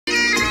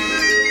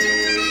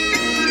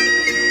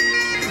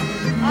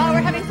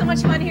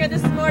much fun here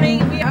this morning.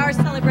 We are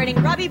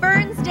celebrating Robbie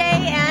Burns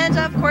Day, and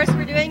of course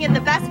we're doing it in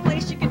the best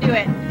place you can do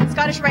it.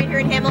 Scottish Rite here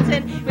in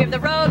Hamilton. We have the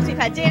Rogues, we've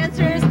had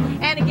dancers,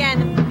 and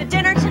again, the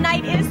dinner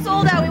tonight is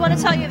sold out. We want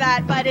to tell you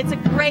that, but it's a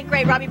great,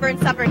 great Robbie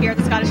Burns supper here at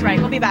the Scottish Rite.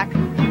 We'll be back.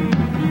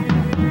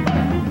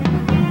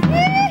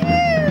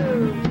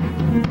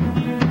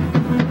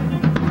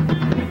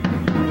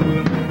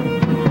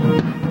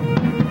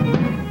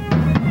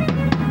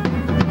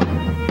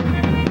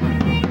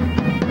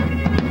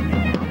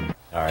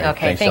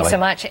 Okay, thanks so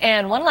much.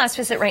 And one last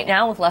visit right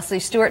now with Leslie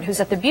Stewart, who's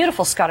at the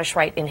beautiful Scottish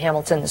Rite in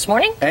Hamilton this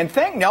morning. And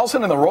thank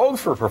Nelson and the Rogues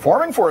for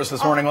performing for us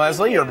this morning,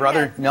 Leslie, your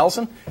brother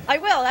Nelson. I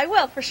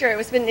will, for sure.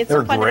 It's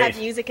so fun to have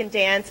music and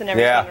dance and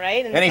everything,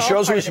 right? And any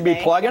shows we should be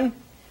plugging?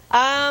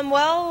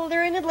 Well,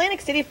 they're in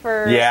Atlantic City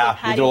for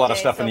we do a lot of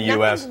stuff in the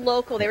U.S.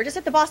 Local. They were just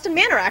at the Boston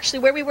Manor, actually,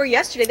 where we were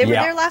yesterday. They were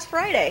there last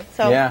Friday.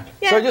 So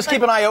so just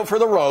keep an eye out for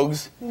the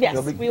Rogues. Yes,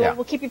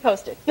 we'll keep you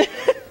posted.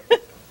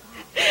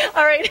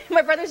 All right,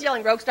 my brother's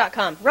yelling,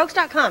 rogues.com.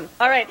 Rogues.com.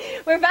 All right,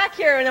 we're back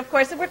here, and of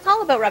course, it's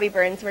all about Robbie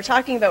Burns. We're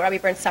talking about Robbie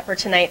Burns' supper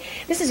tonight.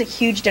 This is a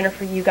huge dinner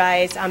for you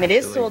guys. It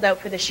is sold out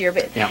for this year,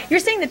 but you're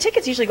saying the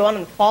tickets usually go on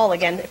in the fall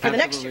again for the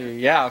next year.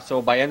 Yeah,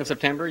 so by end of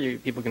September,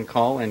 people can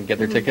call and get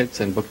their tickets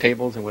and book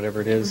tables and whatever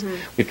it is.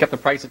 We've kept the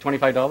price at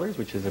 $25,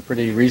 which is a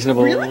pretty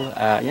reasonable. Really?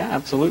 Yeah,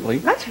 absolutely.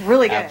 That's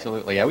really good.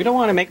 Absolutely, yeah. We don't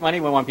want to make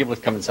money. We want people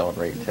to come and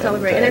celebrate.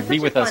 And be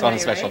with us on a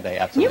special day.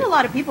 Absolutely. You have a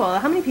lot of people.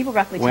 How many people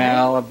roughly?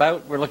 Well,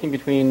 we're looking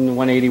between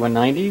 180,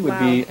 190 would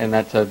be, and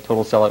that's a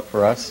total sellout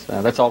for us.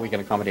 That's all we can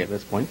accommodate at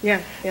this point.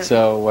 Yeah.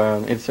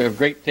 So it's a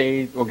great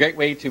day, or great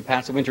way to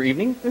pass a winter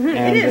evening,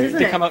 and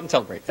to come out and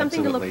celebrate.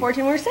 Something to look forward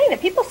to. And we're saying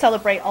that people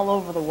celebrate all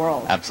over the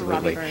world.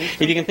 Absolutely.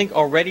 If you can think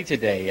already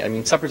today, I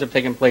mean, suppers have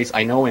taken place,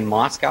 I know, in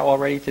Moscow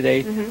already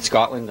today,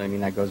 Scotland, I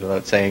mean, that goes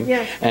without saying.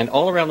 Yeah. And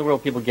all around the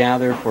world, people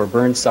gather for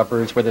Burns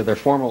suppers, whether they're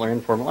formal or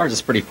informal. Ours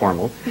is pretty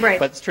formal,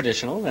 but it's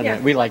traditional,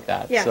 and we like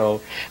that. Yeah.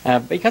 So,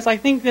 because I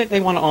think that they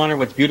want to honor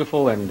what's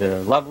beautiful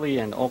and lovely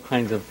and all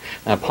kinds of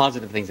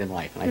positive things in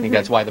life, and I think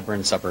that's why the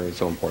Burns supper is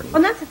so important.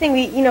 Well, and that's the thing.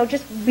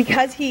 Just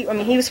because he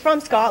was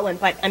from Scotland,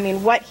 but I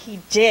mean, what he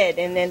did,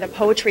 and then the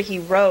poetry he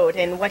wrote,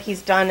 and what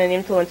he's done and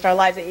influenced our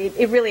lives,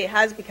 it really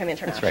has become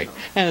international. That's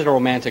right. And as a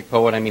romantic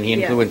poet, I mean, he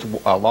influenced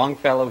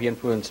Longfellow. He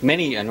influenced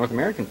many North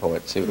American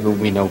poets who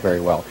we know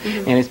very well,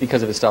 and it's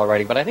because of his style of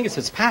writing. But I think it's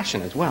his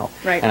passion as well,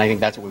 and I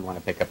think that's what we want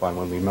to pick up on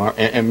when we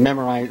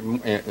memorize,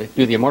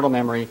 do the immortal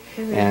memory,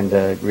 and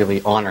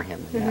really honor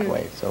him in that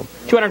way. So,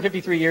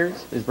 253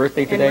 years, his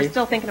birthday today. And we're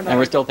still thinking about it. And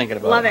we're still thinking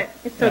about it. Love it.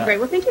 It's so great.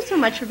 Well, thank you so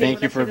much for being with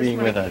us. Thank you for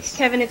being with us.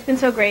 Kevin, it's been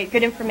so great.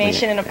 Good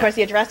information. And, of course,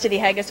 the address to the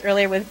haggis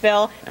earlier with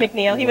Bill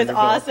McNeil. He was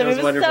awesome.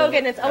 It was so good.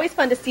 And it's always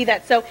fun to see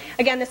that. So,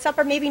 again, the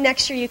supper, maybe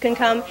next year you can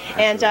come.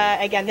 And,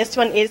 again, this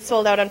one is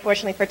sold out,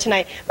 unfortunately, for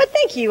tonight. But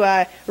thank you,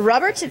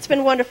 Robert. It's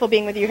been wonderful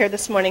being with you here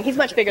this morning. He's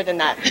much bigger than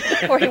that.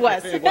 Or he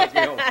was.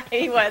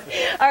 He was.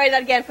 All right,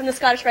 that again, from the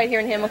Scottish Rite here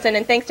in Hamilton.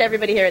 And thanks to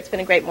everybody here. It's been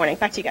a great morning.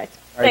 Back to you guys.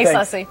 Thanks,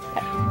 Leslie.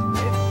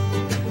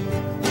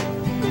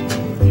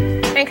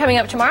 And coming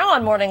up tomorrow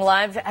on Morning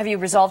Live, have you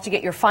resolved to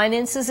get your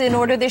finances in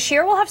order this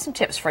year? We'll have some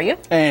tips for you.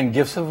 And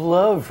gifts of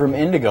love from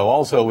Indigo.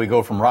 Also, we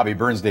go from Robbie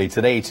Burns Day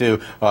today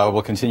to,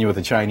 we'll continue with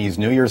the Chinese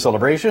New Year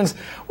celebrations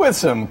with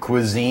some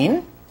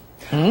cuisine.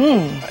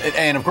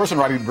 And, of course, on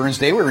Robbie Burns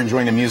Day, we're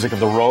enjoying the music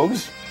of the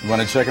Rogues. You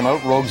want to check them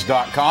out,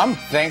 rogues.com.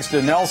 Thanks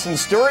to Nelson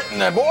Stewart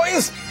and the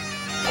boys.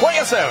 Play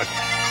us out.